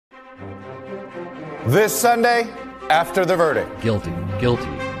This Sunday, after the verdict, Guilty, guilty,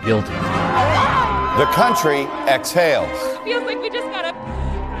 guilty. the country exhales. It feels like we just got a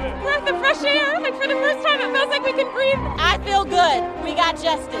breath of fresh air. Like for the first time, it feels like we can breathe. I feel good. We got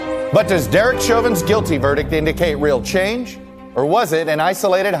justice. But does Derek Chauvin's guilty verdict indicate real change? Or was it an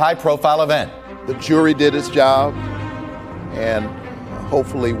isolated, high-profile event? The jury did its job, and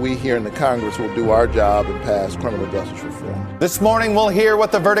hopefully we here in the Congress will do our job and pass criminal justice reform. This morning, we'll hear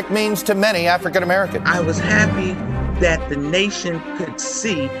what the verdict means to many African Americans. I was happy that the nation could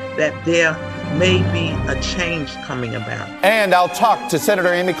see that there may be a change coming about. And I'll talk to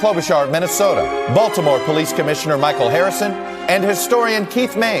Senator Amy Klobuchar of Minnesota, Baltimore Police Commissioner Michael Harrison, and historian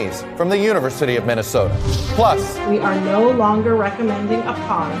Keith Mays from the University of Minnesota. Plus, we are no longer recommending a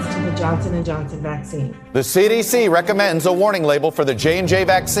pause to the Johnson & Johnson vaccine. The CDC recommends a warning label for the J&J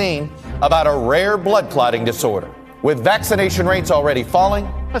vaccine about a rare blood clotting disorder. With vaccination rates already falling,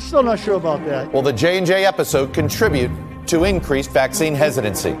 I'm still not sure about that. Will the J&J episode contribute to increased vaccine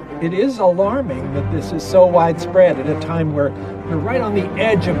hesitancy? It is alarming that this is so widespread at a time where we're right on the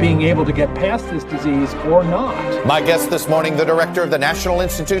edge of being able to get past this disease or not. My guest this morning, the director of the National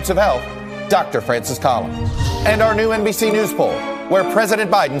Institutes of Health, Dr. Francis Collins. And our new NBC News poll, where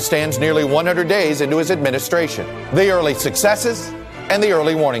President Biden stands nearly 100 days into his administration. The early successes and the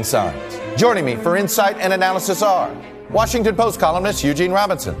early warning signs. Joining me for insight and analysis are Washington Post columnist Eugene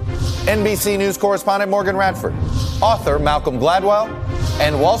Robinson, NBC News correspondent Morgan Radford, author Malcolm Gladwell,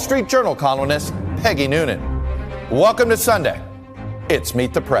 and Wall Street Journal columnist Peggy Noonan. Welcome to Sunday. It's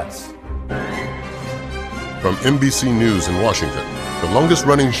Meet the Press. From NBC News in Washington, the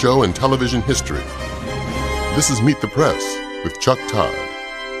longest-running show in television history, this is Meet the Press with Chuck Todd.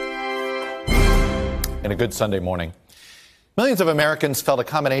 And a good Sunday morning. Millions of Americans felt a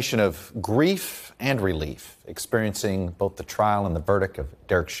combination of grief and relief experiencing both the trial and the verdict of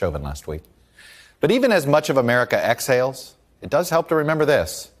Derek Chauvin last week. But even as much of America exhales, it does help to remember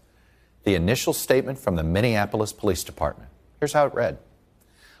this: the initial statement from the Minneapolis Police Department. Here's how it read.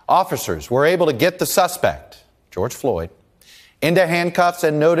 Officers were able to get the suspect, George Floyd, into handcuffs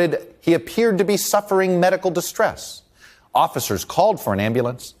and noted he appeared to be suffering medical distress. Officers called for an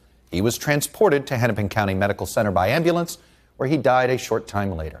ambulance. He was transported to Hennepin County Medical Center by ambulance, where he died a short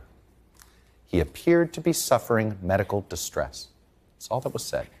time later. He appeared to be suffering medical distress. That's all that was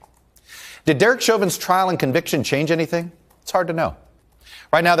said. Did Derek Chauvin's trial and conviction change anything? It's hard to know.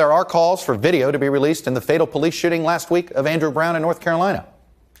 Right now, there are calls for video to be released in the fatal police shooting last week of Andrew Brown in North Carolina.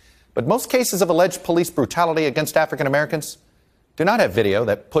 But most cases of alleged police brutality against African Americans do not have video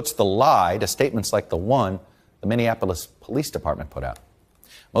that puts the lie to statements like the one the Minneapolis Police Department put out.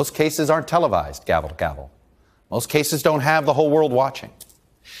 Most cases aren't televised, gavel to gavel. Most cases don't have the whole world watching.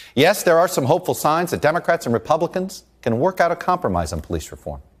 Yes, there are some hopeful signs that Democrats and Republicans can work out a compromise on police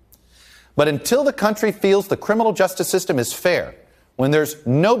reform. But until the country feels the criminal justice system is fair, when there's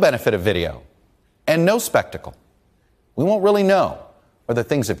no benefit of video and no spectacle, we won't really know whether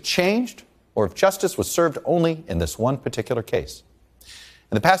things have changed or if justice was served only in this one particular case.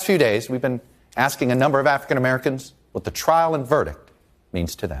 In the past few days, we've been asking a number of African Americans what the trial and verdict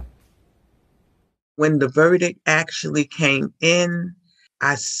means to them. When the verdict actually came in,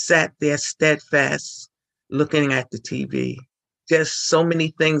 I sat there steadfast, looking at the TV. Just so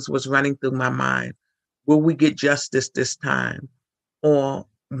many things was running through my mind. Will we get justice this time or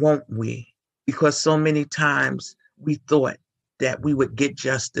won't we? Because so many times we thought that we would get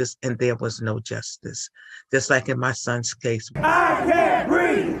justice and there was no justice. Just like in my son's case. I can't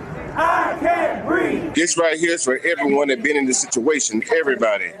breathe. I can't breathe. This right here is for everyone that been in this situation.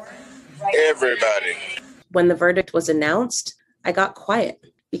 Everybody. Everybody. When the verdict was announced, I got quiet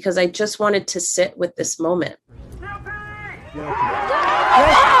because I just wanted to sit with this moment.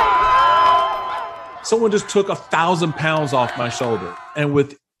 Someone just took 1,000 pounds off my shoulder. And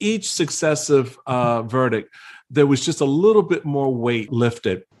with each successive verdict, there was just a little bit more weight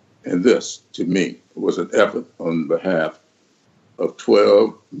lifted. And this, to me, was an effort on behalf of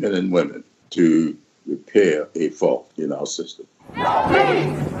 12 men and women to repair a fault in our system. No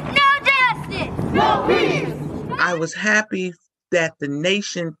peace! No justice! No peace! I was happy that the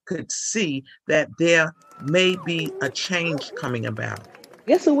nation could see that there may be a change coming about. I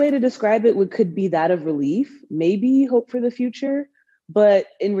guess a way to describe it could be that of relief, maybe hope for the future, but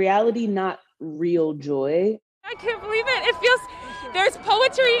in reality, not real joy. I can't believe it. It feels, there's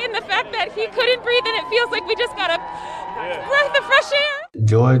poetry in the fact that he couldn't breathe and it feels like we just got a breath of fresh air.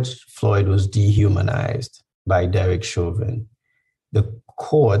 George Floyd was dehumanized by Derek Chauvin. The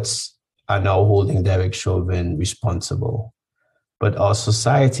courts are now holding Derek Chauvin responsible, but our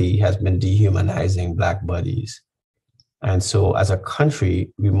society has been dehumanizing Black bodies. And so as a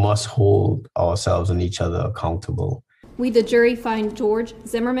country, we must hold ourselves and each other accountable. We, the jury, find George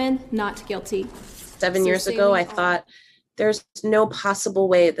Zimmerman not guilty. 7 years ago, I thought there's no possible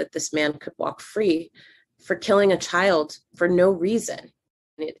way that this man could walk free for killing a child for no reason.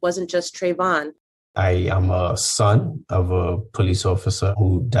 It wasn't just Trayvon. I am a son of a police officer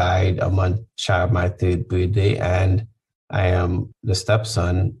who died a month shy of my 3rd birthday, and I am the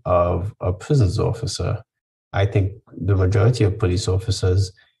stepson of a prisons officer. I think the majority of police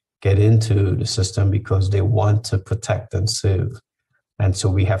officers get into the system because they want to protect and serve. And so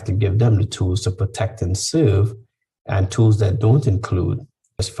we have to give them the tools to protect and serve, and tools that don't include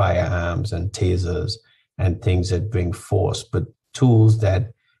just firearms and tasers and things that bring force, but tools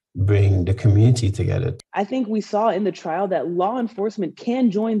that bring the community together. I think we saw in the trial that law enforcement can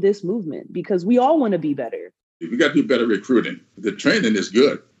join this movement because we all want to be better. We got to do better recruiting. The training is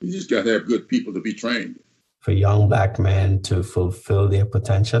good. You just got to have good people to be trained. For young Black men to fulfill their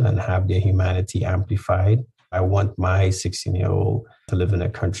potential and have their humanity amplified, I want my 16-year-old to live in a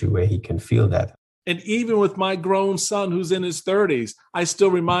country where he can feel that. And even with my grown son who's in his 30s, I still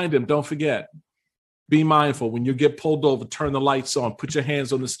remind him, don't forget, be mindful. When you get pulled over, turn the lights on, put your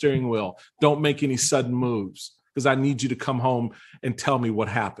hands on the steering wheel. Don't make any sudden moves because I need you to come home and tell me what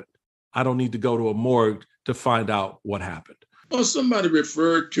happened. I don't need to go to a morgue to find out what happened. Well, somebody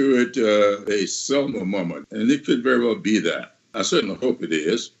referred to it a Selma moment, and it could very well be that. I certainly hope it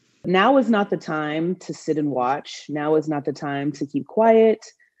is. Now is not the time to sit and watch. Now is not the time to keep quiet.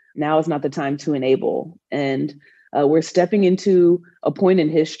 Now is not the time to enable. And we're stepping into a point in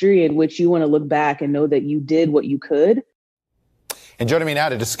history in which you want to look back and know that you did what you could. And joining me now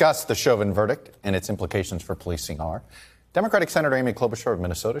to discuss the Chauvin verdict and its implications for policing are Democratic Senator Amy Klobuchar of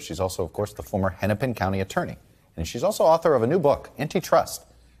Minnesota. She's also, of course, the former Hennepin County attorney. And she's also author of a new book, Antitrust,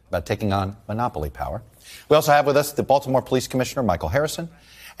 about taking on monopoly power. We also have with us the Baltimore Police Commissioner, Michael Harrison,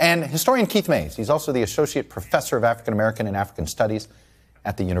 and historian Keith Mays. He's also the Associate Professor of African American and African Studies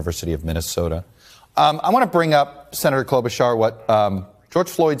at the University of Minnesota. I want to bring up, Senator Klobuchar, what George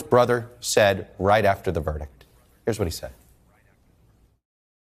Floyd's brother said right after the verdict. Here's what he said.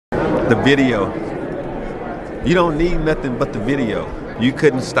 The video. You don't need nothing but the video. You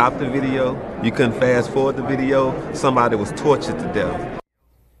couldn't stop the video. You couldn't fast forward the video. Somebody was tortured to death.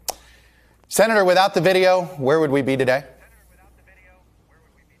 Senator, without the video, where would we be today?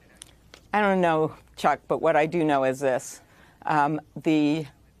 I don't know, Chuck, but what I do know is this.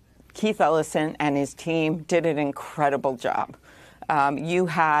 Keith Ellison and his team did an incredible job. You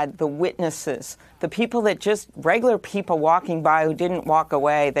had the witnesses, the people that just regular people walking by who didn't walk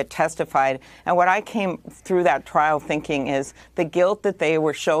away that testified. And what I came through that trial thinking is the guilt that they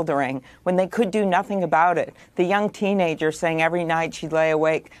were shouldering when they could do nothing about it. The young teenager saying every night she'd lay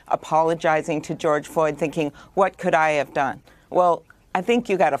awake apologizing to George Floyd thinking, what could I have done? Well, I think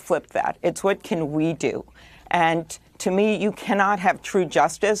you got to flip that. It's what can we do? And to me, you cannot have true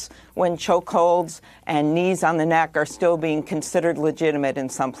justice when chokeholds and knees on the neck are still being considered legitimate in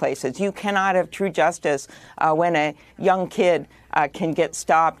some places. You cannot have true justice when a young kid can get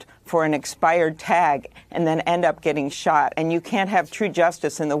stopped for an expired tag and then end up getting shot. And you can't have true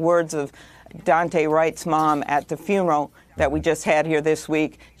justice, in the words of Dante Wright's mom at the funeral that we just had here this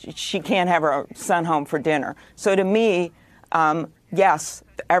week. She can't have her son home for dinner. So to me, yes,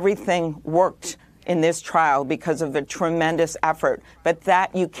 everything worked in this trial because of the tremendous effort, but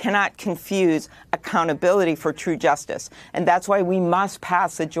that you cannot confuse accountability for true justice. And that's why we must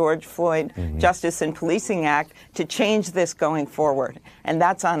pass the George Floyd Justice and Policing Act to change this going forward. And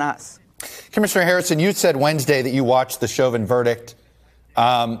that's on us. Commissioner Harrison, you said Wednesday that you watched the Chauvin verdict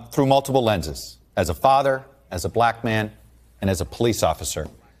through multiple lenses, as a father, as a Black man, and as a police officer.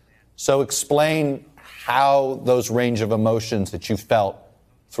 So explain how those range of emotions that you felt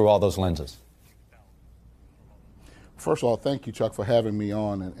through all those lenses. First of all, thank you, Chuck, for having me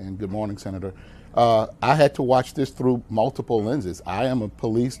on, and good morning, Senator. I had to watch this through multiple lenses. I am a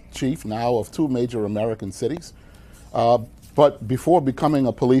police chief now of 2 major American cities. But before becoming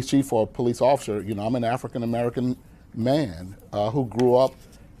a police chief or a police officer, you know, I'm an African American man who grew up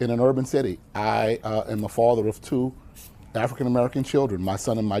in an urban city. I am the father of 2 African American children, my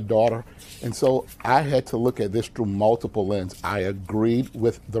son and my daughter. And so I had to look at this through multiple lenses. I agreed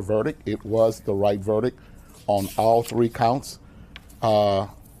with the verdict. It was the right verdict on all 3 counts.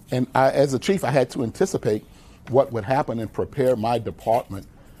 And as a chief, I had to anticipate what would happen and prepare my department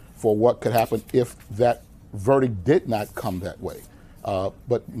for what could happen if that verdict did not come that way.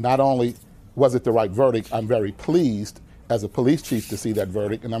 But not only was it the right verdict, I'm very pleased as a police chief to see that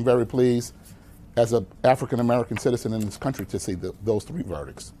verdict, and I'm very pleased as an African-American citizen in this country to see those 3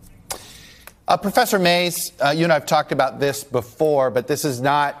 verdicts. Professor Mays, you and I have talked about this before, but this is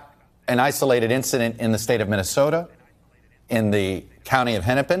not an isolated incident in the state of Minnesota, in the county of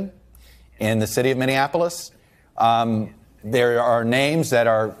Hennepin, in the city of Minneapolis. There are names that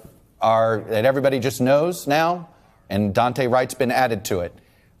that everybody just knows now, and Daunte Wright's been added to it.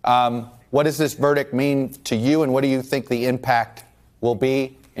 What does this verdict mean to you, and what do you think the impact will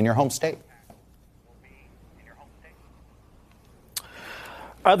be in your home state?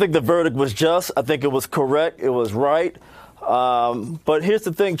 I think the verdict was just. I think it was correct. It was right. But here's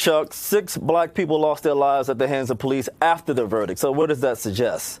the thing, Chuck. 6 black people lost their lives at the hands of police after the verdict. So what does that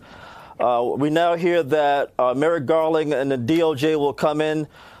suggest? We now hear that Merrick Garland and the DOJ will come in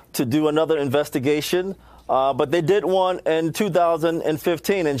to do another investigation. But they did one in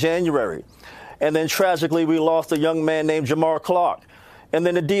 2015 in January. And then tragically, we lost a young man named Jamar Clark. And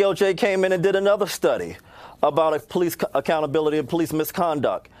then the DOJ came in and did another study about police accountability and police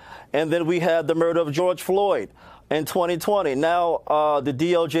misconduct. And then we had the murder of George Floyd in 2020. Now the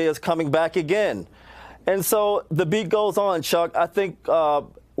DOJ is coming back again. And so the beat goes on, Chuck. I think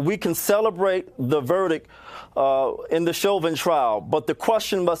we can celebrate the verdict in the Chauvin trial, but the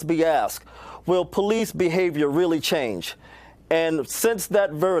question must be asked, will police behavior really change? And since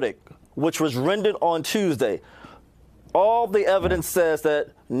that verdict, which was rendered on Tuesday, all the evidence says that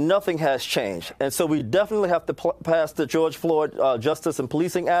nothing has changed. And so we definitely have to pass the George Floyd Justice and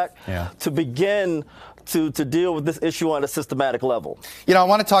Policing Act to begin to deal with this issue on a systematic level. You know, I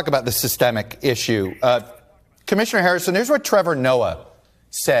want to talk about the systemic issue. Commissioner Harrison, here's what Trevor Noah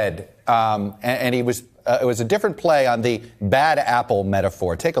said, and he was it was a different play on the bad apple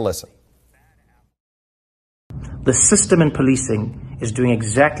metaphor. Take a listen. The system in policing is doing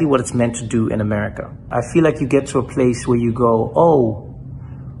exactly what it's meant to do in America. I feel like you get to a place where you go, oh,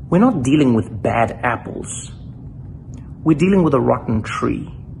 we're not dealing with bad apples. We're dealing with a rotten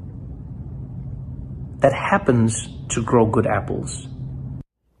tree that happens to grow good apples.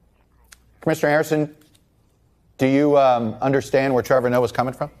 Commissioner Harrison, do you understand where Trevor Noah was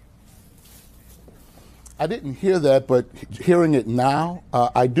coming from? I didn't hear that, but hearing it now,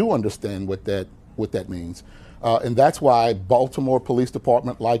 I do understand what that means. And that's why Baltimore Police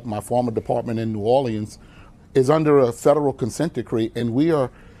Department, like my former department in New Orleans, is under a federal consent decree, and we are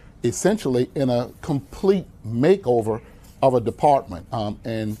essentially in a complete makeover of a department.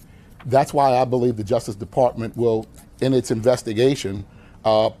 And that's why I believe the Justice Department will, in its investigation,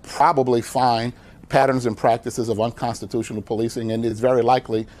 probably find patterns and practices of unconstitutional policing, and it's very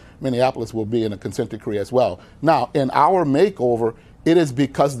likely Minneapolis will be in a consent decree as well. Now, in our makeover, it is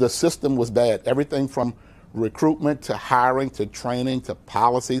because the system was bad. Everything from recruitment to hiring to training to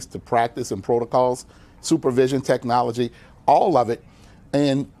policies to practice and protocols, supervision, technology, all of it.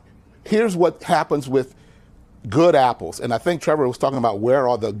 And here's what happens with good apples. And I think Trevor was talking about where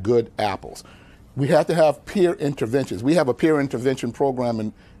are the good apples. We have to have peer interventions. We have a peer intervention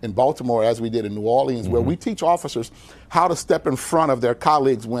program in Baltimore, as we did in New Orleans, where we teach officers how to step in front of their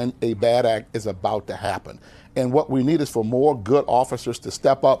colleagues when a bad act is about to happen. And what we need is for more good officers to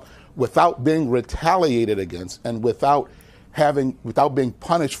step up without being retaliated against and without being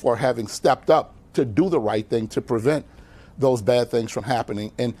punished for having stepped up to do the right thing to prevent those bad things from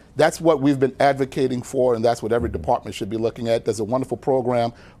happening. And that's what we've been advocating for, and that's what every department should be looking at. There's a wonderful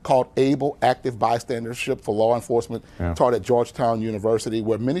program called ABLE, Active Bystandership for Law Enforcement, taught at Georgetown University,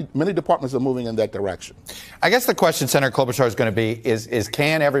 where many departments are moving in that direction. I guess the question, Senator Klobuchar, is going to be is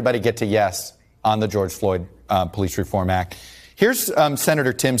can everybody get to yes on the George Floyd Police Reform Act? Here's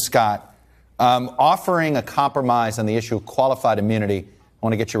Senator Tim Scott offering a compromise on the issue of qualified immunity. I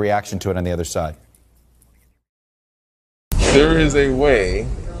want to get your reaction to it on the other side. There is a way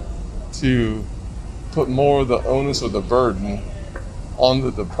to put more of the onus or the burden on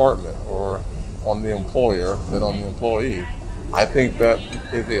the department or on the employer than on the employee. I think that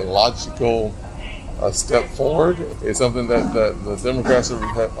is a logical step forward. It's something that the Democrats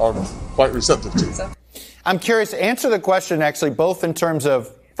are quite receptive to. I'm curious, answer the question actually both in terms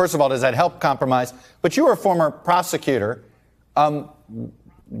of, first of all, does that help compromise? But you were a former prosecutor.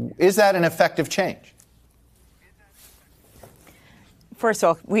 Is that an effective change? First of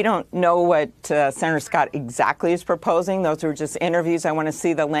all, we don't know what Senator Scott exactly is proposing. Those are just interviews. I want to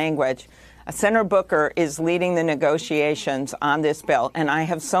see the language. Senator Booker is leading the negotiations on this bill, and I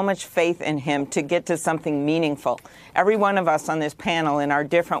have so much faith in him to get to something meaningful. Every one of us on this panel in our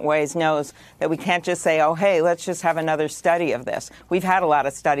different ways knows that we can't just say, oh, hey, let's just have another study of this. We've had a lot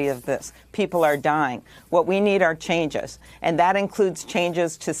of study of this. People are dying. What we need are changes, and that includes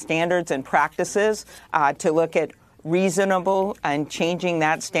changes to standards and practices to look at reasonable and changing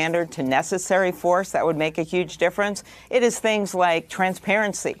that standard to necessary force, that would make a huge difference. It is things like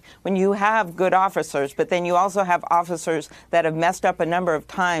transparency. When you have good officers, but then you also have officers that have messed up a number of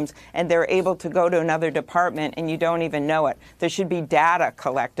times and they're able to go to another department and you don't even know it. There should be data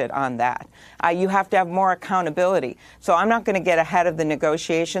collected on that. You have to have more accountability. So I'm not going to get ahead of the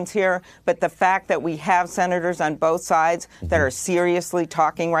negotiations here, but the fact that we have senators on both sides that are seriously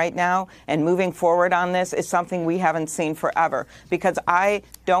talking right now and moving forward on this is something we haven't seen forever, because I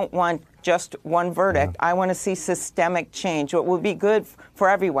don't want just one verdict. I want to see systemic change. What would be good for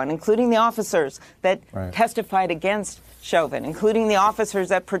everyone, including the officers that testified against Chauvin, including the officers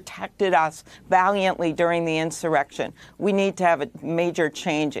that protected us valiantly during the insurrection. We need to have a major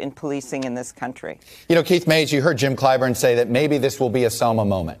change in policing in this country. You know, Keith Mays, you heard Jim Clyburn say that maybe this will be a Selma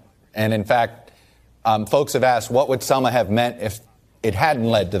moment. And in fact, folks have asked, what would Selma have meant if it hadn't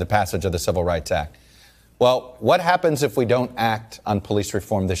led to the passage of the Civil Rights Act? Well, what happens if we don't act on police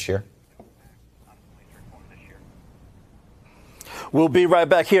reform this year? We'll be right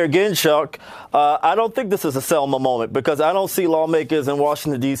back here again, Chuck. I don't think this is a Selma moment, because I don't see lawmakers in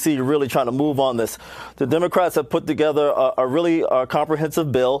Washington, D.C. really trying to move on this. The Democrats have put together a really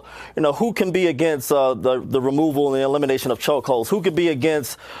comprehensive bill. You know, who can be against the removal and the elimination of chokeholds? Who can be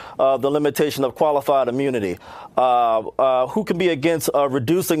against the limitation of qualified immunity? Who can be against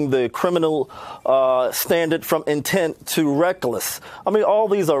reducing the criminal standard from intent to reckless? I mean, all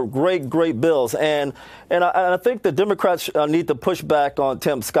these are great, great bills. And I think the Democrats need to push back on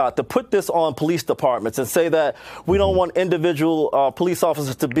Tim Scott to put this on police departments and say that we don't want individual police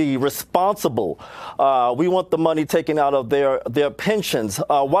officers to be responsible. We want the money taken out of their pensions.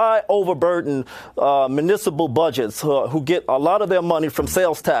 Why overburden municipal budgets who get a lot of their money from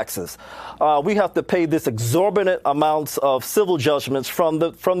sales taxes? We have to pay this exorbitant amounts of civil judgments from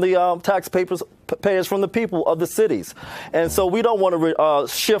the taxpayers, from the people of the cities. And so we don't want to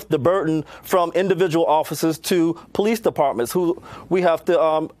shift the burden from individual officers to police departments, who we have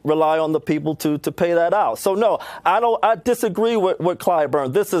to rely on the people to pay that out. So no, I disagree with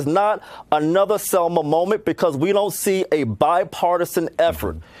Clyburn. This is not another Selma moment, because we don't see a bipartisan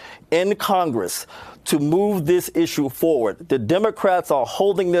effort in Congress to move this issue forward. The Democrats are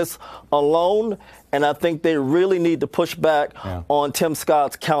holding this alone, and I think they really need to push back on Tim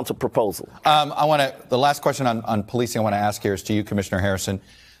Scott's counter proposal. The last question on policing I want to ask here is to you, Commissioner Harrison.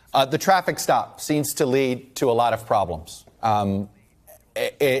 The traffic stop seems to lead to a lot of problems.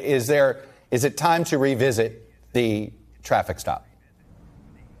 Is it time to revisit the traffic stop?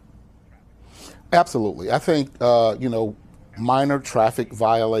 Absolutely. I think, minor traffic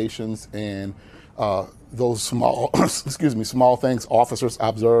violations and those small things officers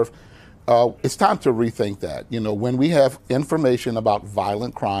observe, it's time to rethink that. When we have information about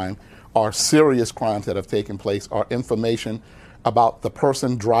violent crime or serious crimes that have taken place, or information about the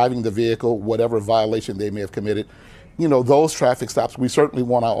person driving the vehicle, whatever violation they may have committed, those traffic stops, we certainly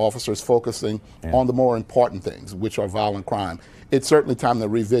want our officers focusing on the more important things, which are violent crime. It's certainly time to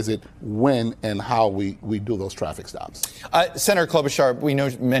revisit when and how we do those traffic stops. Senator Klobuchar, we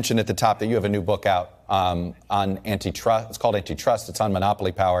mentioned at the top that you have a new book out on antitrust. It's called Antitrust. It's on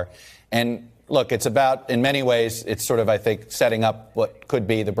monopoly power. And look, it's about, in many ways, it's sort of, I think, setting up what could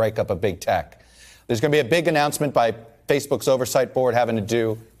be the breakup of big tech. There's going to be a big announcement by Facebook's oversight board having to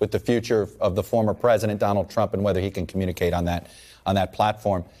do with the future of the former president, Donald Trump, and whether he can communicate on that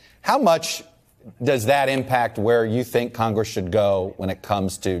platform. How much does that impact where you think Congress should go when it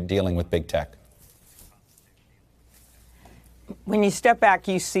comes to dealing with big tech? When you step back,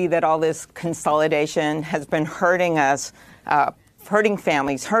 you see that all this consolidation has been hurting us, hurting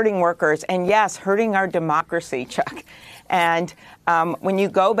families, hurting workers, and yes, hurting our democracy, Chuck. And when you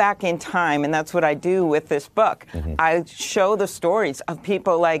go back in time, and that's what I do with this book, I show the stories of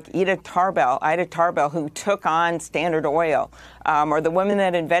people like Ida Tarbell, who took on Standard Oil, or the woman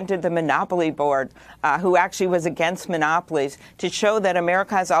that invented the Monopoly Board, who actually was against monopolies, to show that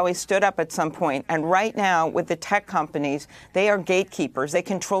America has always stood up at some point. And right now, with the tech companies, they are gatekeepers. They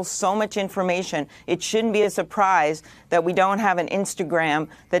control so much information. It shouldn't be a surprise that we don't have an Instagram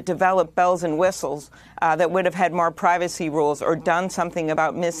that developed bells and whistles that would have had more privacy rules or done something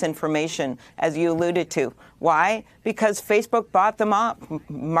about misinformation, as you alluded to. Why? Because Facebook bought them up.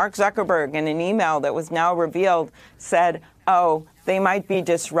 Mark Zuckerberg, in an email that was now revealed, said, oh, they might be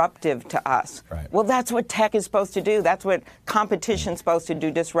disruptive to us. Right. Well, that's what tech is supposed to do. That's what competition's supposed to do,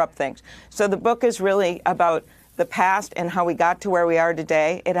 disrupt things. So the book is really about the past and how we got to where we are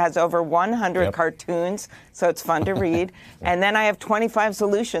today. It has over 100 cartoons, so it's fun to read. And then I have 25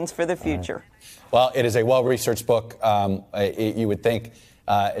 solutions for the future. Well, it is a well-researched book. You would think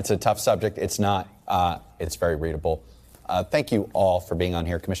it's a tough subject. It's not. It's very readable. Thank you all for being on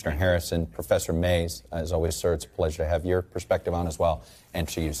here. Commissioner Harrison, Professor Mays, as always, sir, it's a pleasure to have your perspective on as well, and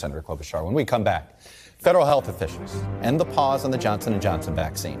to you, Senator Klobuchar. When we come back, federal health officials end the pause on the Johnson & Johnson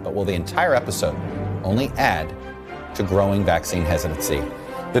vaccine, but will the entire episode only add to growing vaccine hesitancy?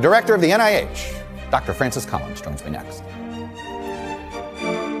 The director of the NIH, Dr. Francis Collins, joins me next.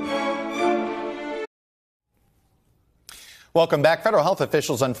 Welcome back. Federal health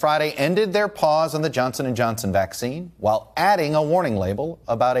officials on Friday ended their pause on the Johnson & Johnson vaccine while adding a warning label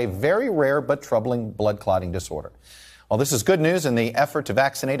about a very rare but troubling blood clotting disorder. While this is good news in the effort to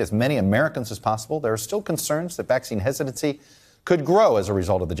vaccinate as many Americans as possible, there are still concerns that vaccine hesitancy could grow as a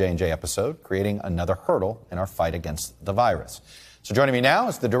result of the J&J episode, creating another hurdle in our fight against the virus. So joining me now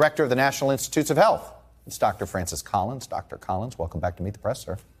is the director of the National Institutes of Health. It's Dr. Francis Collins. Dr. Collins, welcome back to Meet the Press,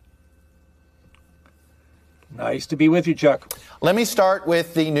 sir. Nice to be with you, Chuck. Let me start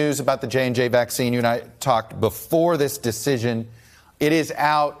with the news about the J&J vaccine. You and I talked before this decision. It is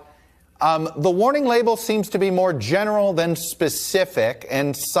out. The warning label seems to be more general than specific,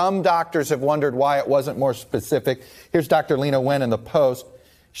 and some doctors have wondered why it wasn't more specific. Here's Dr. Lena Wen in the Post.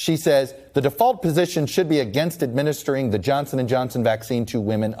 She says, the default position should be against administering the Johnson & Johnson vaccine to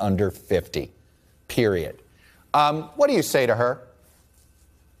women under 50, period. What do you say to her?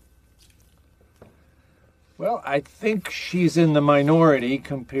 Well, I think she's in the minority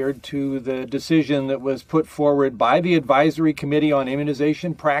compared to the decision that was put forward by the Advisory Committee on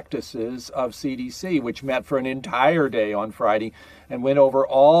Immunization Practices of CDC, which met for an entire day on Friday and went over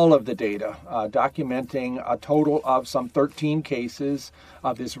all of the data, documenting a total of some 13 cases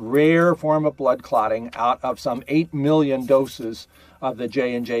of this rare form of blood clotting out of some 8 million doses of the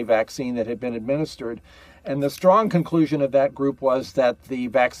J&J vaccine that had been administered. And the strong conclusion of that group was that the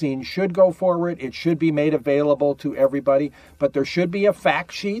vaccine should go forward. It should be made available to everybody, but there should be a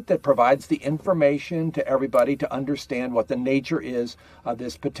fact sheet that provides the information to everybody to understand what the nature is of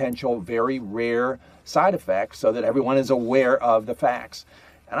this potential very rare side effect so that everyone is aware of the facts.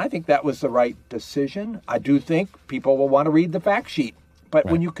 And I think that was the right decision. I do think people will want to read the fact sheet. But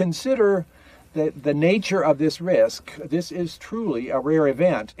when you consider the nature of this risk, this is truly a rare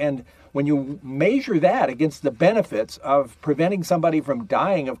event. And when you measure that against the benefits of preventing somebody from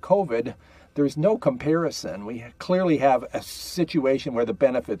dying of COVID, there's no comparison. We clearly have a situation where the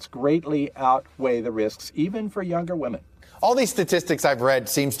benefits greatly outweigh the risks, even for younger women. All these statistics I've read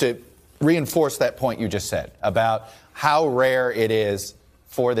seems to reinforce that point you just said about how rare it is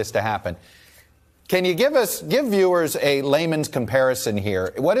for this to happen. Can you give viewers a layman's comparison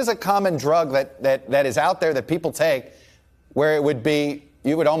here? What is a common drug that is out there that people take where it would be,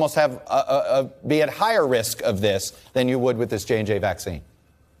 you would almost have be at higher risk of this than you would with this J&J vaccine?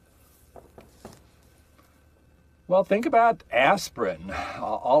 Well, think about aspirin.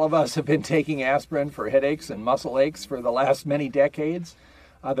 All of us have been taking aspirin for headaches and muscle aches for the last many decades.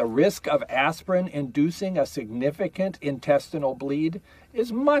 The risk of aspirin inducing a significant intestinal bleed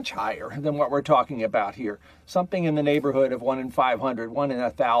is much higher than what we're talking about here. Something in the neighborhood of 1 in 500, 1 in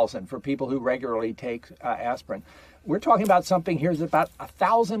 1,000 for people who regularly take aspirin. We're talking about something here that's about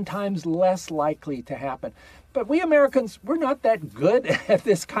 1,000 times less likely to happen. But we Americans, we're not that good at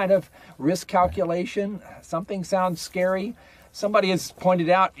this kind of risk calculation. Something sounds scary. Somebody has pointed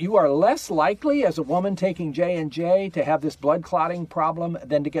out you are less likely as a woman taking J&J to have this blood clotting problem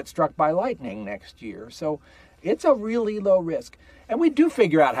than to get struck by lightning next year. So it's a really low risk. And we do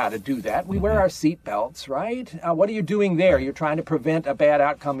figure out how to do that. We wear our seat belts, right? What are you doing there? You're trying to prevent a bad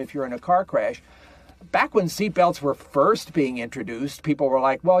outcome if you're in a car crash. Back when seatbelts were first being introduced, people were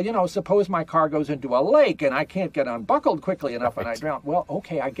like, well, you know, suppose my car goes into a lake and I can't get unbuckled quickly enough and I drown. Well,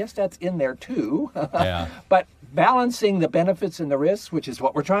 okay, I guess that's in there too. Yeah. But balancing the benefits and the risks, which is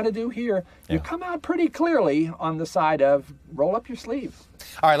what we're trying to do here, you come out pretty clearly on the side of roll up your sleeves.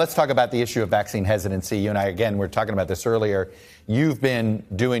 All right, let's talk about the issue of vaccine hesitancy. You and I, again, were talking about this earlier. You've been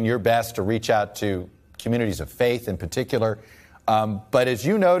doing your best to reach out to communities of faith in particular. But as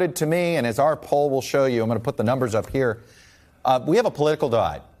you noted to me, and as our poll will show you, I'm going to put the numbers up here, we have a political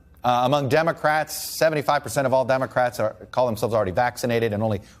divide. Among Democrats, 75% of all Democrats call themselves already vaccinated, and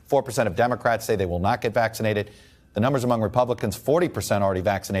only 4% of Democrats say they will not get vaccinated. The numbers among Republicans, 40% already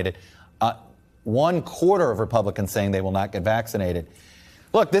vaccinated. 1/4 of Republicans saying they will not get vaccinated.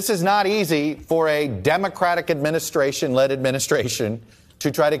 Look, this is not easy for a Democratic administration-led administration to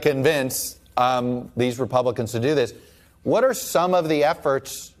try to convince these Republicans to do this. What are some of the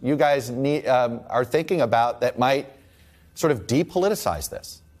efforts you guys are thinking about that might sort of depoliticize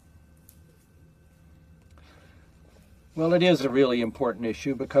this? Well, it is a really important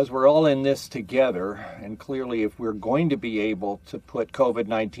issue because we're all in this together. And clearly, if we're going to be able to put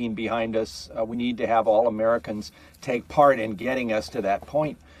COVID-19 behind us, we need to have all Americans take part in getting us to that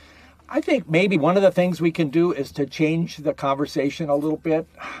point. I think maybe one of the things we can do is to change the conversation a little bit.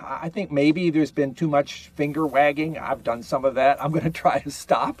 I think maybe there's been too much finger wagging. I've done some of that. I'm going to try to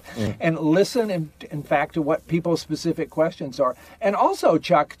stop and listen, in fact, to what people's specific questions are. And also,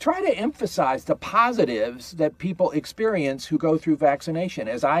 Chuck, try to emphasize the positives that people experience who go through vaccination,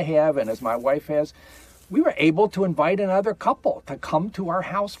 as I have and as my wife has. We were able to invite another couple to come to our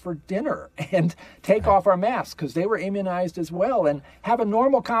house for dinner and take off our masks because they were immunized as well and have a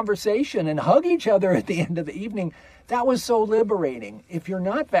normal conversation and hug each other at the end of the evening. That was so liberating. If you're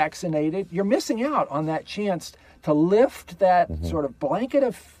not vaccinated, you're missing out on that chance to lift that sort of blanket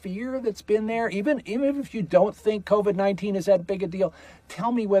of fear that's been there. Even if you don't think COVID-19 is that big a deal,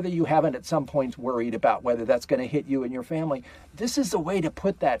 tell me whether you haven't at some points worried about whether that's going to hit you and your family. This is the way to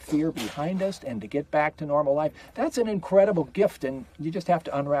put that fear behind us and to get back to normal life. That's an incredible gift, and you just have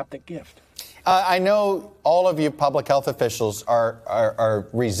to unwrap the gift. I know all of you public health officials are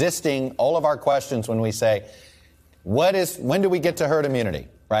resisting all of our questions when we say, when do we get to herd immunity?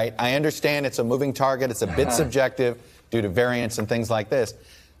 Right? I understand it's a moving target. It's a bit subjective due to variants and things like this.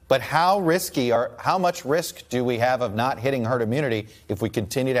 But how much risk do we have of not hitting herd immunity if we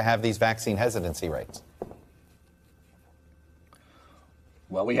continue to have these vaccine hesitancy rates?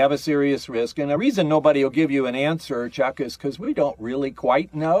 Well, we have a serious risk. And the reason nobody will give you an answer, Chuck, is because we don't really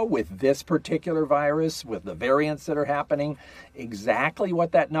quite know with this particular virus, with the variants that are happening, exactly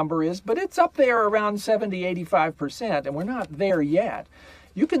what that number is. But it's up there around 70–85%, and we're not there yet.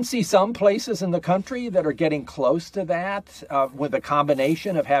 You can see some places in the country that are getting close to that with a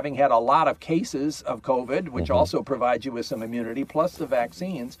combination of having had a lot of cases of COVID, which also provides you with some immunity, plus the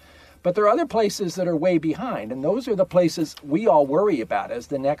vaccines. But there are other places that are way behind, and those are the places we all worry about as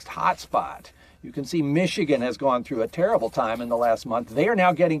the next hot spot. You can see Michigan has gone through a terrible time in the last month. They are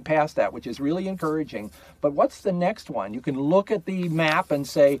now getting past that, which is really encouraging. But what's the next one? You can look at the map and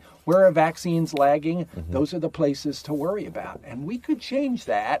say, where are vaccines lagging? Those are the places to worry about. And we could change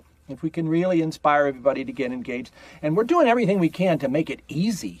that if we can really inspire everybody to get engaged. And we're doing everything we can to make it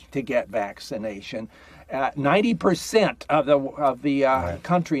easy to get vaccination. 90% of the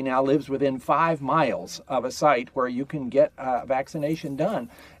country now lives within 5 miles of a site where you can get vaccination done.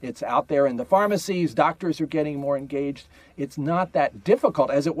 It's out there in the pharmacies. Doctors are getting more engaged. It's not that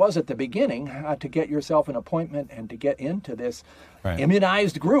difficult as it was at the beginning to get yourself an appointment and to get into this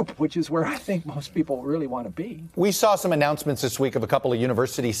immunized group, which is where I think most people really want to be. We saw some announcements this week of a couple of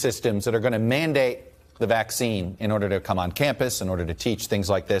university systems that are going to mandate the vaccine in order to come on campus, in order to teach things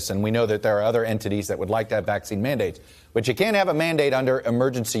like this. And we know that there are other entities that would like to have vaccine mandates, but you can't have a mandate under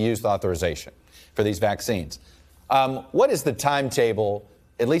emergency use authorization for these vaccines. What is the timetable,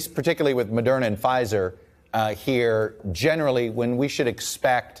 at least particularly with Moderna and Pfizer here, generally when we should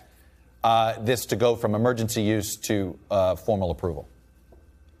expect this to go from emergency use to formal approval?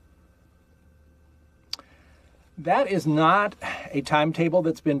 That is not a timetable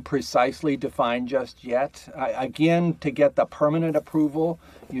that's been precisely defined just yet. Again, to get the permanent approval,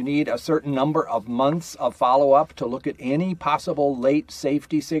 you need a certain number of months of follow-up to look at any possible late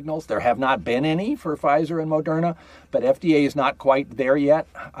safety signals. There have not been any for Pfizer and Moderna, but FDA is not quite there yet.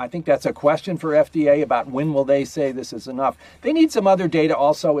 I think that's a question for FDA about when will they say this is enough. They need some other data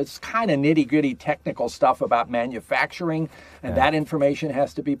also. It's kind of nitty-gritty technical stuff about manufacturing, and that information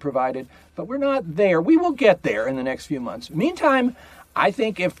has to be provided. But we're not there. We will get there in the next few months. Meantime, I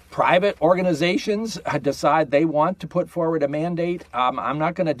think if private organizations decide they want to put forward a mandate, I'm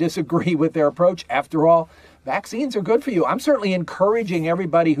not going to disagree with their approach. After all, vaccines are good for you. I'm certainly encouraging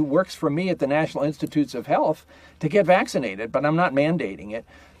everybody who works for me at the National Institutes of Health to get vaccinated, but I'm not mandating it.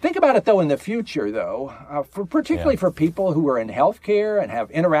 Think about it, though, in the future, though, particularly for people who are in healthcare and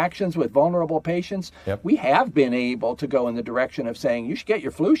have interactions with vulnerable patients. We have been able to go in the direction of saying you should get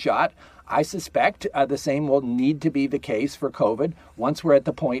your flu shot. I suspect the same will need to be the case for COVID once we're at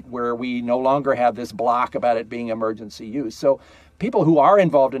the point where we no longer have this block about it being emergency use. So people who are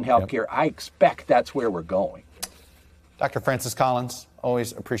involved in healthcare, I expect that's where we're going. Dr. Francis Collins,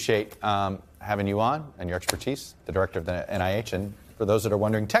 always appreciate having you on and your expertise, the director of the NIH, and for those that are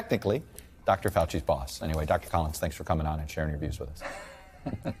wondering, technically, Dr. Fauci's boss. Anyway, Dr. Collins, thanks for coming on and sharing your views with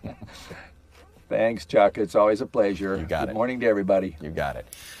us. Thanks, Chuck. It's always a pleasure. You got it. Good morning to everybody. You got it.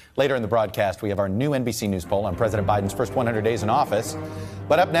 Later in the broadcast, we have our new NBC News poll on President Biden's first 100 days in office.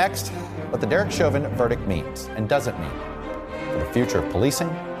 But up next, what the Derek Chauvin verdict means and doesn't mean for the future of policing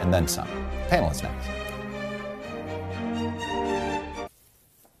and then some. Panel is next.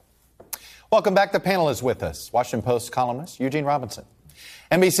 Welcome back. The panel is with us. Washington Post columnist Eugene Robinson,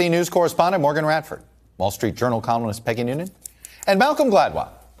 NBC News correspondent Morgan Radford, Wall Street Journal columnist Peggy Noonan, and Malcolm Gladwell,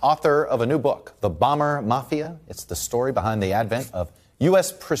 author of a new book, The Bomber Mafia. It's the story behind the advent of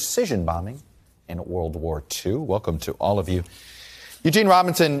U.S. precision bombing in World War II. Welcome to all of you. Eugene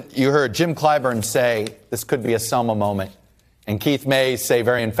Robinson, you heard Jim Clyburn say this could be a Selma moment, and Keith Mays say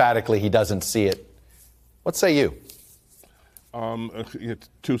very emphatically he doesn't see it. What say you? It's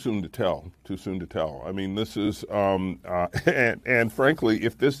too soon to tell. Too soon to tell. I mean, this is, and frankly,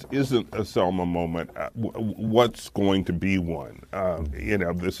 if this isn't a Selma moment, what's going to be one?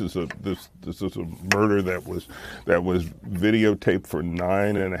 This is a murder that was videotaped for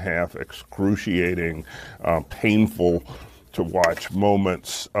 9.5 excruciating, painful to watch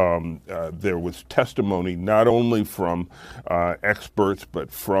moments. There was testimony not only from experts, but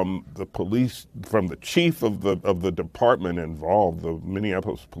from the police, from the chief of the department involved, the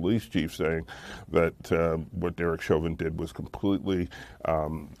Minneapolis police chief, saying that what Derek Chauvin did was completely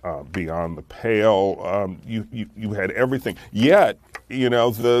beyond the pale. You had everything. Yet, there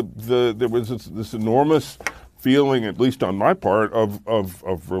was this enormous feeling, at least on my part,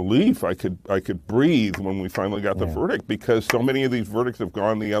 of relief. I could breathe when we finally got the verdict, because so many of these verdicts have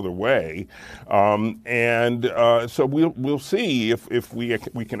gone the other way, so we'll see if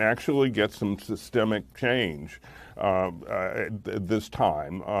we can actually get some systemic change this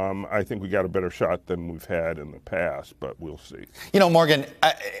time. I think we got a better shot than we've had in the past, but we'll see. Morgan,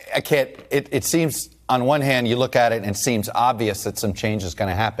 I can't. It seems on one hand you look at it and it seems obvious that some change is going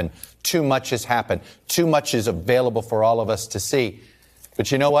to happen. Too much has happened. Too much is available for all of us to see.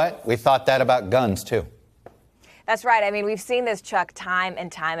 But you know what? We thought that about guns, too. That's right. I mean, we've seen this, Chuck, time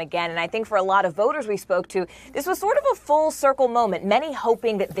and time again. And I think for a lot of voters we spoke to, this was sort of a full circle moment, many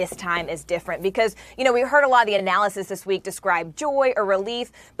hoping that this time is different because, we heard a lot of the analysis this week describe joy or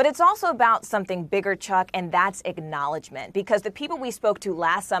relief, but it's also about something bigger, Chuck, and that's acknowledgement. Because the people we spoke to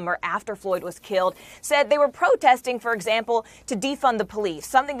last summer after Floyd was killed said they were protesting, for example, to defund the police,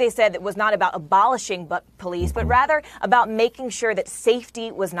 something they said that was not about abolishing police, but rather about making sure that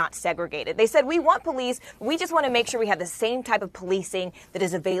safety was not segregated. They said, we want police, but we just want to make sure we have the same type of policing that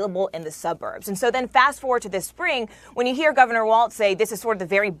is available in the suburbs. And so then fast forward to this spring, when you hear Governor Walz say this is sort of the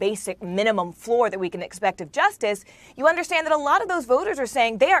very basic minimum floor that we can expect of justice, you understand that a lot of those voters are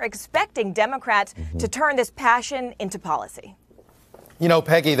saying they are expecting Democrats to turn this passion into policy.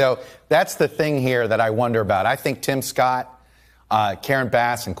 Peggy, though, that's the thing here that I wonder about. I think Tim Scott, Karen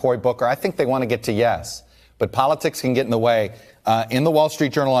Bass, and Cory Booker, I think they want to get to yes, but politics can get in the way. In the Wall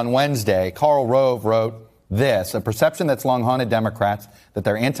Street Journal on Wednesday, Karl Rove wrote this: a perception that's long haunted Democrats that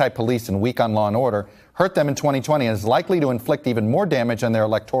they're anti-police and weak on law and order hurt them in 2020 and is likely to inflict even more damage on their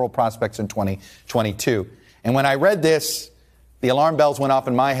electoral prospects in 2022. And when I read this, the alarm bells went off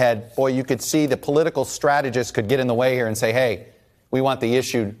in my head. Boy, you could see the political strategists could get in the way here and say, hey, we want the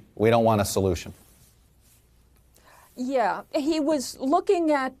issue, we don't want a solution. Yeah, he was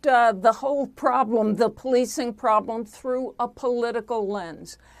looking at the whole problem, the policing problem, through a political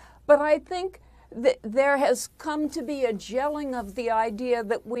lens. But I think there has come to be a gelling of the idea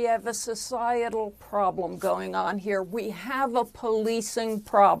that we have a societal problem going on here. We have a policing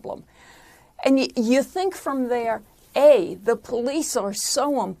problem. And you think from there, the police are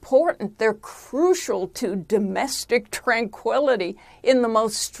so important. They're crucial to domestic tranquility in the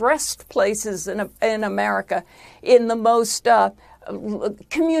most stressed places in America, in the most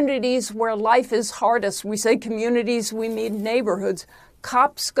communities where life is hardest. We say communities, we mean neighborhoods.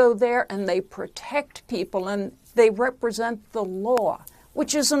 Cops go there and they protect people and they represent the law,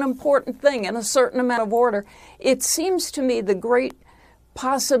 which is an important thing and a certain amount of order. It seems to me the great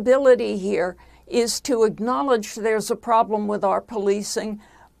possibility here is to acknowledge there's a problem with our policing,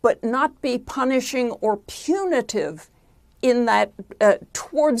 but not be punishing or punitive in that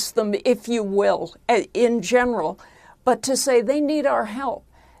towards them, if you will, in general, but to say they need our help.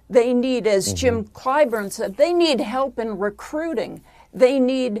 They need, as Jim Clyburn said, they need help in recruiting. They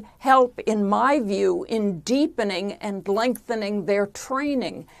need help, in my view, in deepening and lengthening their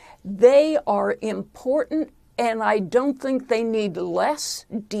training. They are important, and I don't think they need less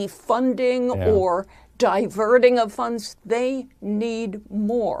defunding or diverting of funds. They need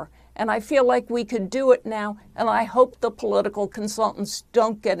more. And I feel like we could do it now, and I hope the political consultants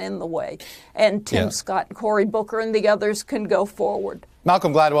don't get in the way. And Tim Scott and Cory Booker and the others can go forward.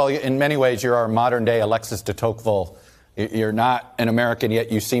 Malcolm Gladwell, in many ways, you're our modern-day Alexis de Tocqueville. You're not an American,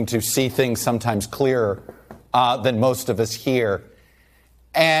 yet you seem to see things sometimes clearer than most of us here.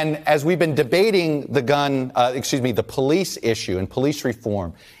 And as we've been debating the police issue and police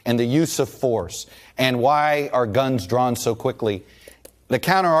reform and the use of force and why are guns drawn so quickly, the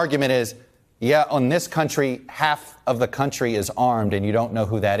counter argument is yeah, in this country, half of the country is armed and you don't know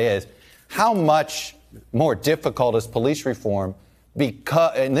who that is. How much more difficult is police reform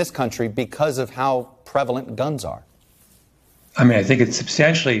in this country because of how prevalent guns are? I mean, I think it's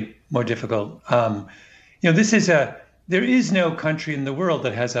substantially more difficult. There is no country in the world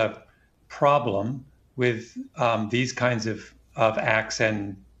that has a problem with these kinds of acts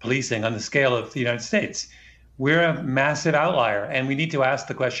and policing on the scale of the United States. We're a massive outlier, and we need to ask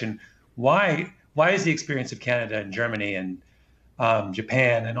the question, why is the experience of Canada and Germany and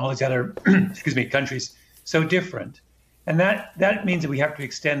Japan and all these other countries so different? And that means that we have to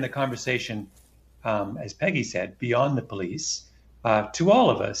extend the conversation, as Peggy said, beyond the police to all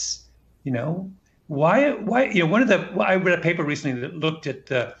of us. I read a paper recently that looked at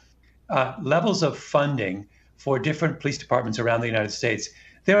the levels of funding for different police departments around the United States.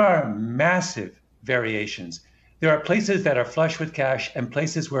 There are massive variations. There are places that are flush with cash and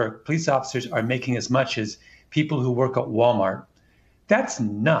places where police officers are making as much as people who work at Walmart. That's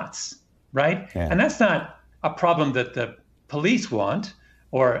nuts, right? Yeah. And that's not a problem that the police want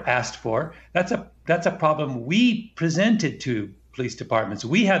or asked for. That's a problem we presented to police departments.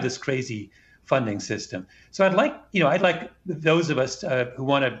 We have this crazy funding system. So I'd like those of us who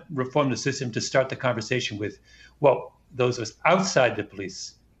want to reform the system to start the conversation with what those of us outside the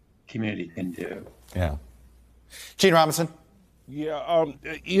police community can do. Yeah. Gene Robinson. Yeah,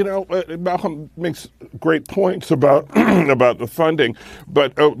 Malcolm makes great points about about the funding,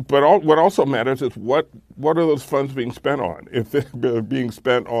 but what also matters is what are those funds being spent on? If they're being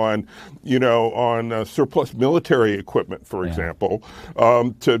spent on, on surplus military equipment, for example,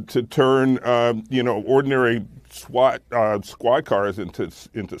 to turn ordinary squad cars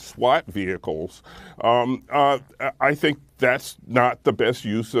into SWAT vehicles, I think that's not the best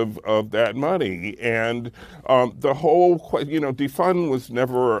use of that money. And the whole defund was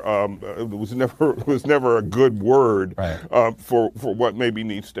never a good word for what maybe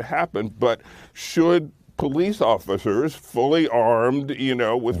needs to happen. But should police officers, fully armed,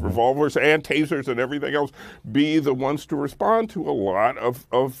 with revolvers and tasers and everything else, be the ones to respond to a lot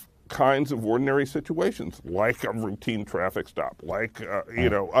of kinds of ordinary situations, like a routine traffic stop, like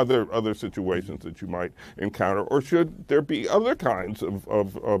other situations that you might encounter, or should there be other kinds of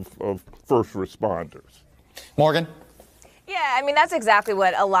first responders? Morgan? Yeah, I mean, that's exactly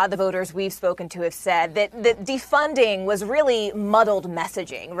what a lot of the voters we've spoken to have said, that defunding was really muddled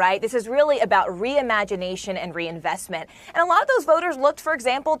messaging, right? This is really about reimagination and reinvestment. And a lot of those voters looked, for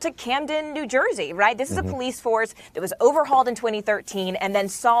example, to Camden, New Jersey, right? This is a police force that was overhauled in 2013 and then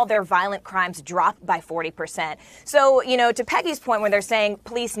saw their violent crimes drop by 40%. So, to Peggy's point, when they're saying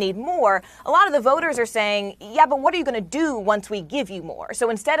police need more, a lot of the voters are saying, yeah, but what are you going to do once we give you more? So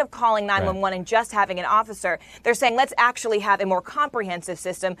instead of calling 911 and just having an officer, they're saying, let's actually have a more comprehensive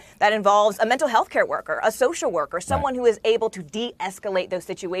system that involves a mental health care worker, a social worker, someone who is able to de-escalate those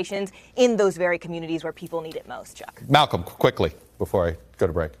situations in those very communities where people need it most. Chuck. Malcolm, quickly, before I go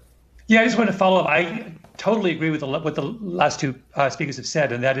to break. Yeah, I just want to follow up. I totally agree with what the last two speakers have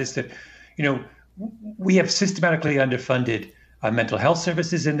said, and that is that, we have systematically underfunded mental health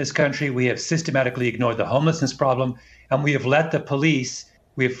services in this country. We have systematically ignored the homelessness problem, and we have forced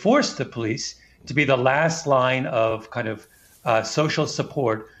the police to be the last line of kind of social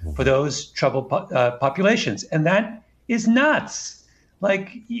support for those troubled populations. And that is nuts.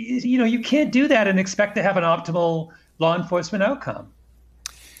 You can't do that and expect to have an optimal law enforcement outcome.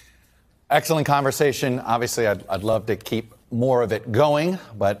 Excellent conversation. Obviously, I'd love to keep more of it going,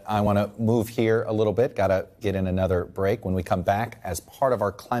 but I want to move here a little bit. Got to get in another break. When we come back, as part of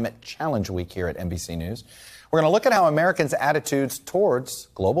our Climate Challenge Week here at NBC News, we're going to look at how Americans' attitudes towards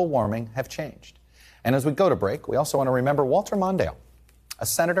global warming have changed. And as we go to break, we also want to remember Walter Mondale, a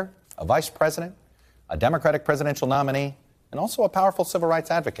senator, a vice president, a Democratic presidential nominee, and also a powerful civil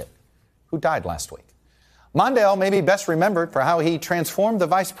rights advocate who died last week. Mondale may be best remembered for how he transformed the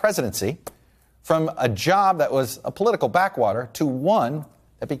vice presidency from a job that was a political backwater to one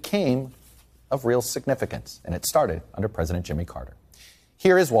that became of real significance. And it started under President Jimmy Carter.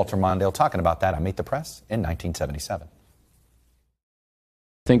 Here is Walter Mondale talking about that on Meet the Press in 1977. I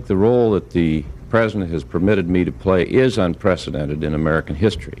think the role that the President has permitted me to play is unprecedented in American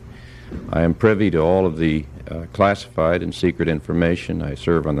history. I am privy to all of the classified and secret information. I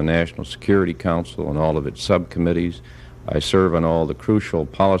serve on the National Security Council and all of its subcommittees. I serve on all the crucial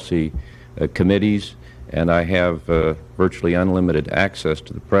policy committees, and I have virtually unlimited access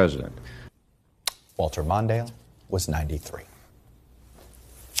to the President. Walter Mondale was 93.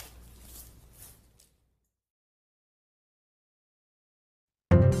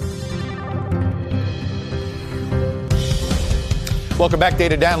 Welcome back.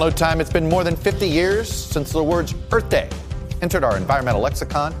 Data download time. It's been more than 50 years since the words Earth Day entered our environmental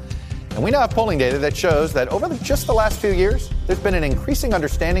lexicon. And we now have polling data that shows that over just the last few years, there's been an increasing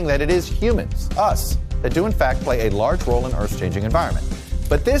understanding that it is humans, us, that do in fact play a large role in Earth's changing environment.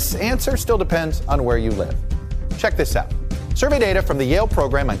 But this answer still depends on where you live. Check this out. Survey data from the Yale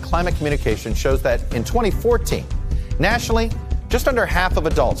Program on Climate Communication shows that in 2014, nationally, just under half of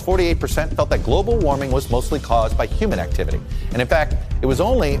adults, 48%, felt that global warming was mostly caused by human activity. And in fact, it was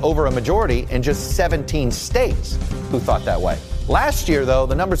only over a majority in just 17 states who thought that way. Last year, though,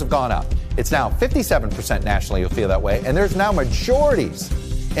 the numbers have gone up. It's now 57% nationally who feel that way, and there's now majorities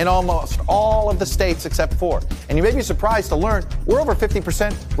in almost all of the states except 4. And you may be surprised to learn we're over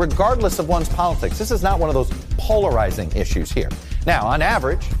 50% regardless of one's politics. This is not one of those polarizing issues here. Now, on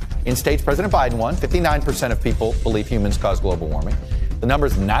average, in states President Biden won, 59% of people believe humans cause global warming. The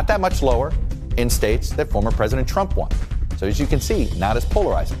number's not that much lower in states that former President Trump won. So as you can see, not as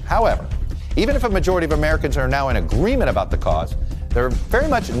polarizing. However, even if a majority of Americans are now in agreement about the cause, they're very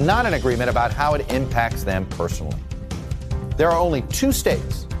much not in agreement about how it impacts them personally. There are only 2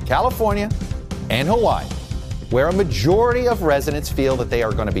 states, California and Hawaii, where a majority of residents feel that they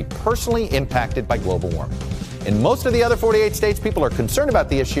are going to be personally impacted by global warming. In most of the other 48 states, people are concerned about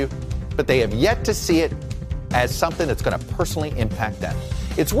the issue, but they have yet to see it as something that's going to personally impact them.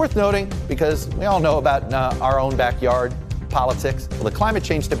 It's worth noting because we all know about our own backyard politics. Well, the climate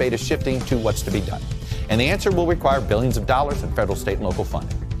change debate is shifting to what's to be done. And the answer will require billions of dollars in federal, state, and local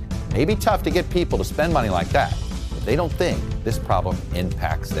funding. It may be tough to get people to spend money like that if they don't think this problem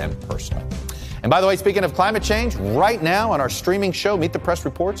impacts them personally. And by the way, speaking of climate change, right now on our streaming show, Meet the Press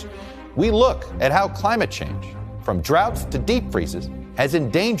Reports, we look at how climate change, from droughts to deep freezes, has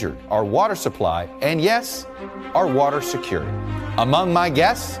endangered our water supply and, yes, our water security. Among my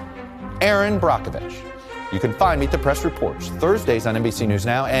guests, Aaron Brockovich. You can find Meet the Press Reports Thursdays on NBC News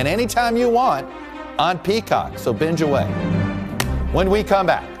Now and anytime you want on Peacock, so binge away. When we come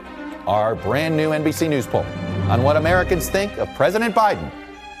back, our brand new NBC News poll on what Americans think of President Biden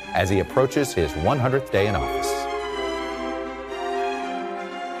as he approaches his 100th day in office.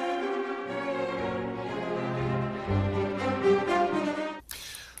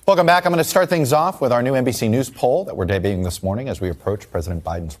 Welcome back. I'm going to start things off with our new NBC News poll that we're debuting this morning as we approach President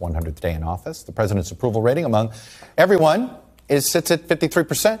Biden's 100th day in office. The president's approval rating among everyone sits at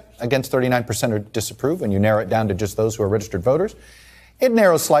 53%, against 39% who disapprove. When you narrow it down to just those who are registered voters, it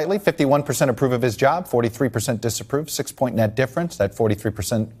narrows slightly. 51% approve of his job, 43% disapprove, 6-point net difference. That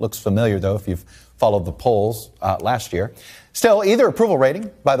 43% looks familiar, though, if you've followed the polls last year. Still, either approval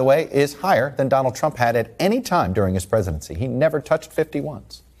rating, by the way, is higher than Donald Trump had at any time during his presidency. He never touched 50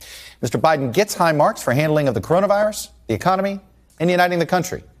 once. Mr. Biden gets high marks for handling of the coronavirus, the economy, and uniting the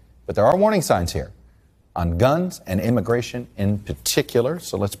country. But there are warning signs here on guns and immigration in particular.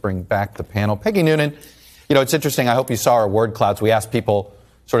 So let's bring back the panel. Peggy Noonan, you know, it's interesting. I hope you saw our word clouds. We asked people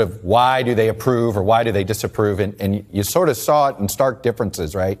sort of why do they approve or why do they disapprove? And you sort of saw it in stark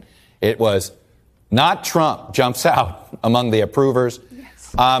differences, right? It was not Trump jumps out among the approvers.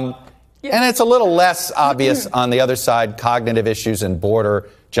 Yes. And it's a little less obvious on the other side. Cognitive issues and border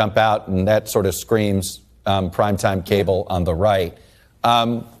jump out, and that sort of screams primetime cable on the right.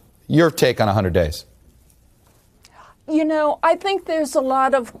 Your take on 100 days? You know, I think there's a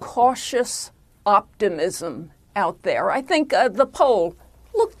lot of cautious optimism out there. I think the poll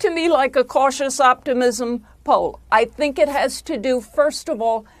looked to me like a cautious optimism poll. I think it has to do, first of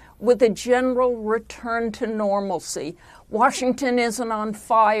all, with a general return to normalcy. Washington isn't on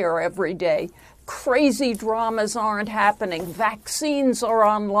fire every day. Crazy dramas aren't happening. Vaccines are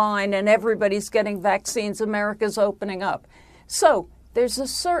online and everybody's getting vaccines. America's opening up. So there's a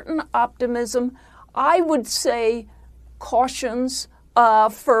certain optimism. I would say cautions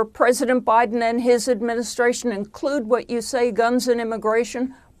for President Biden and his administration include what you say, guns and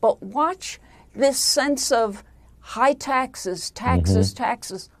immigration, but watch this sense of high taxes,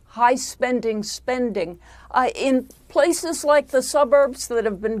 taxes, high spending. In places like the suburbs that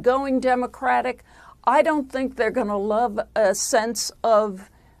have been going Democratic, I don't think they're going to love a sense of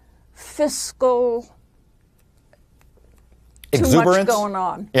fiscal exuberance? Too much going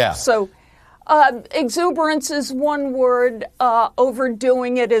on. Yeah. So exuberance is one word,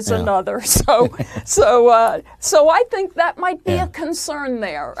 overdoing it is another. So I think that might be a concern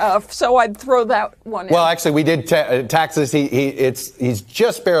there. So I'd throw that one in. Well, actually, we did taxes. He's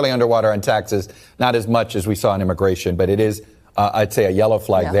just barely underwater on taxes, not as much as we saw in immigration, but it is, I'd say, a yellow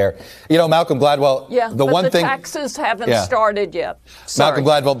flag there. You know, Malcolm Gladwell, the taxes haven't started yet. Sorry. Malcolm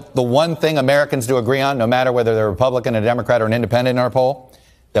Gladwell, the one thing Americans do agree on, no matter whether they're Republican, a Democrat, or an independent in our poll,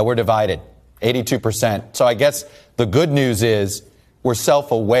 that we're divided. 82%. So I guess the good news is we're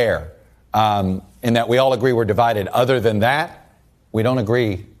self-aware, in that we all agree we're divided. Other than that, we don't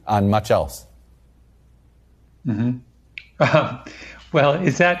agree on much else. Mm-hmm. Well,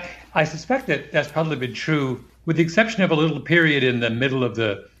 I suspect that that's probably been true, with the exception of a little period in the middle of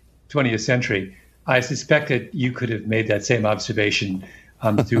the 20th century. I suspect that you could have made that same observation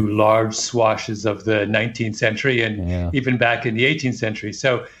through large swathes of the 19th century and even back in the 18th century.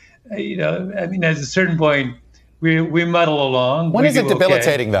 So, at a certain point, we muddle along. When is it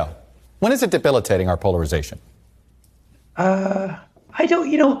debilitating, though? When is it debilitating, our polarization? I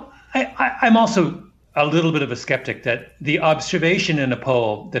don't, I'm also a little bit of a skeptic that the observation in a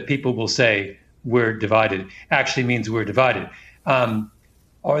poll that people will say we're divided actually means we're divided.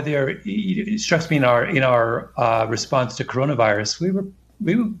 It strikes me in our response to coronavirus,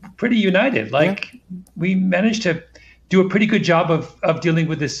 we were pretty united. We managed to do a pretty good job of dealing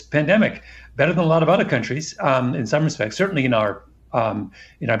with this pandemic, better than a lot of other countries in some respects, certainly in our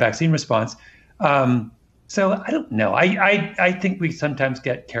vaccine response. So I don't know. I think we sometimes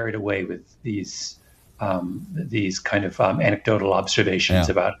get carried away with these kind of anecdotal observations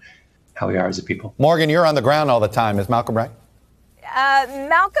about how we are as a people. Morgan, you're on the ground all the time. Is Malcolm right?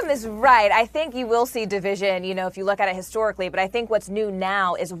 Malcolm is right. I think you will see division, if you look at it historically. But I think what's new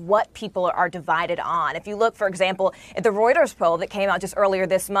now is what people are divided on. If you look, for example, at the Reuters poll that came out just earlier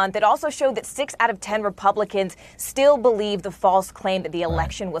this month, it also showed that 6 out of 10 Republicans still believe the false claim that the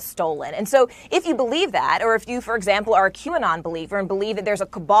election was stolen. And so if you believe that, or if you, for example, are a QAnon believer and believe that there's a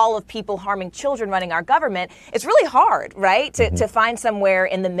cabal of people harming children running our government, it's really hard, right, to find somewhere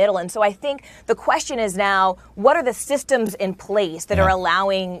in the middle. And so I think the question is now, what are the systems in place that are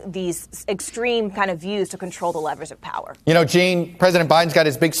allowing these extreme kind of views to control the levers of power? Gene, President Biden's got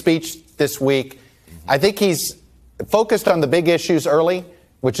his big speech this week. I think he's focused on the big issues early,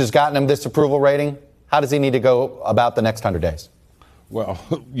 which has gotten him this approval rating. How does he need to go about the next 100 days? Well,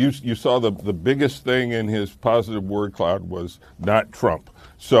 you saw the biggest thing in his positive word cloud was not Trump.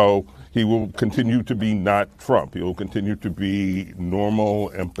 So he will continue to be not Trump. He will continue to be normal,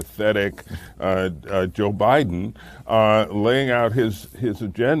 empathetic Joe Biden, laying out his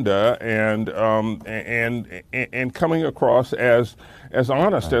agenda and coming across as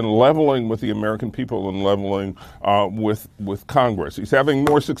honest and leveling with the American people and leveling with Congress. He's having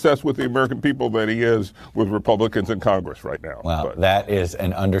more success with the American people than he is with Republicans in Congress right now. Wow, that is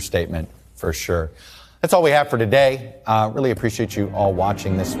an understatement for sure. That's all we have for today. Really appreciate you all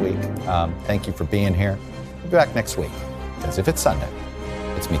watching this week. Thank you for being here. We'll be back next week, because if it's Sunday,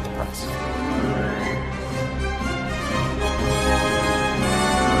 it's Meet the Press.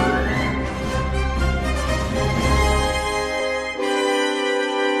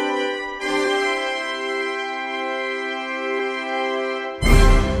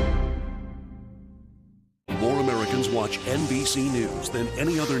 More Americans watch NBC News than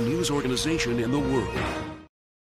any other news organization in the world.